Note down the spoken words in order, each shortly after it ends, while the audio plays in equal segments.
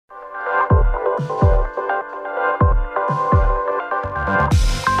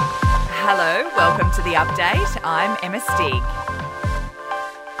Hello, welcome to The Update. I'm Emma Stig.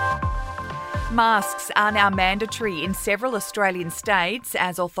 Masks are now mandatory in several Australian states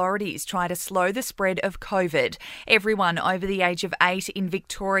as authorities try to slow the spread of COVID. Everyone over the age of 8 in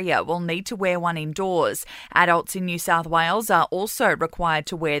Victoria will need to wear one indoors. Adults in New South Wales are also required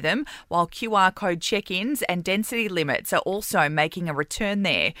to wear them, while QR code check-ins and density limits are also making a return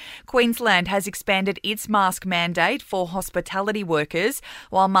there. Queensland has expanded its mask mandate for hospitality workers,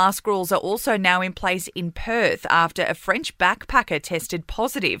 while mask rules are also now in place in Perth after a French backpacker tested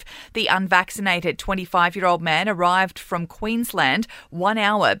positive. The unvaccinated 25-year-old man arrived from Queensland 1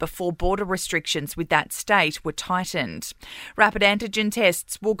 hour before border restrictions with that state were tightened. Rapid antigen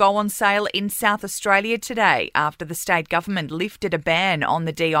tests will go on sale in South Australia today after the state government lifted a ban on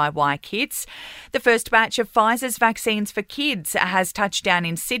the DIY kits. The first batch of Pfizer's vaccines for kids has touched down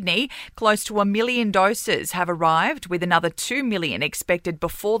in Sydney. Close to 1 million doses have arrived, with another 2 million expected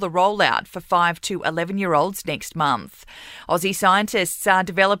before the rollout for 5 to 11-year-olds next month. Aussie scientists are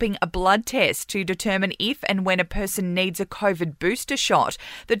developing a blood test to determine if and when a person needs a COVID booster shot.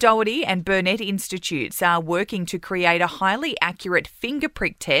 The Doherty and Burnett Institutes are working to create a highly accurate finger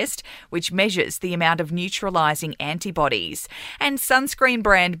prick test which measures the amount of neutralising antibodies. And sunscreen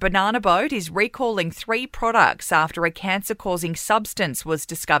brand Banana Boat is recalling 3 products after a cancer-causing substance was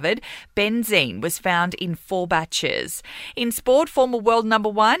discovered. Benzene was found in 4 batches. In sport, former world number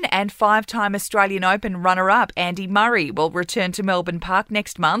 1 and 5-time Australian Open runner-up Andy Murray will return to Melbourne Park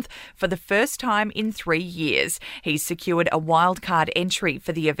next month for the first time in 3 years. He's secured a wildcard entry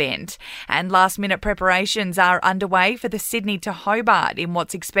for the event. And last-minute preparations are underway for the Sydney to Hobart in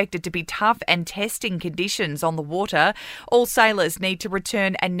what's expected to be tough and testing conditions on the water. All sailors need to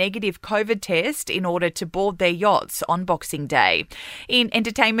return a negative COVID test in order to board their yachts on Boxing Day. In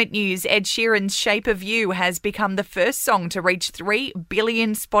entertainment news, Ed Sheeran's Shape of You has become the first song to reach 3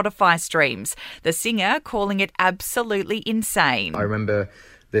 billion Spotify streams. The singer calling it absolutely insane. I remember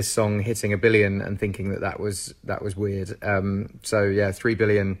this song hitting 1 billion and thinking that was weird. 3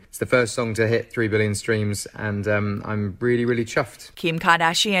 billion. It's the first song to hit 3 billion streams, and I'm really, really chuffed. Kim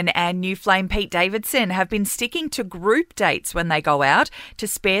Kardashian and new flame Pete Davidson have been sticking to group dates when they go out to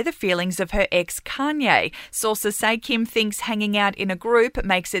spare the feelings of her ex Kanye. Sources say Kim thinks hanging out in a group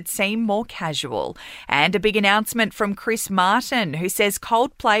makes it seem more casual. And a big announcement from Chris Martin, who says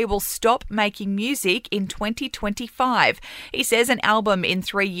Coldplay will stop making music in 2025. He says an album in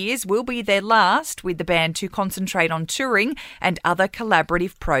 3 years will be their last, with the band to concentrate on touring and other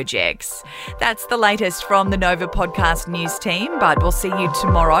collaborative projects. That's the latest from the Nova Podcast News team, but we'll see you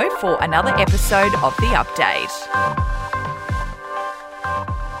tomorrow for another episode of The Update.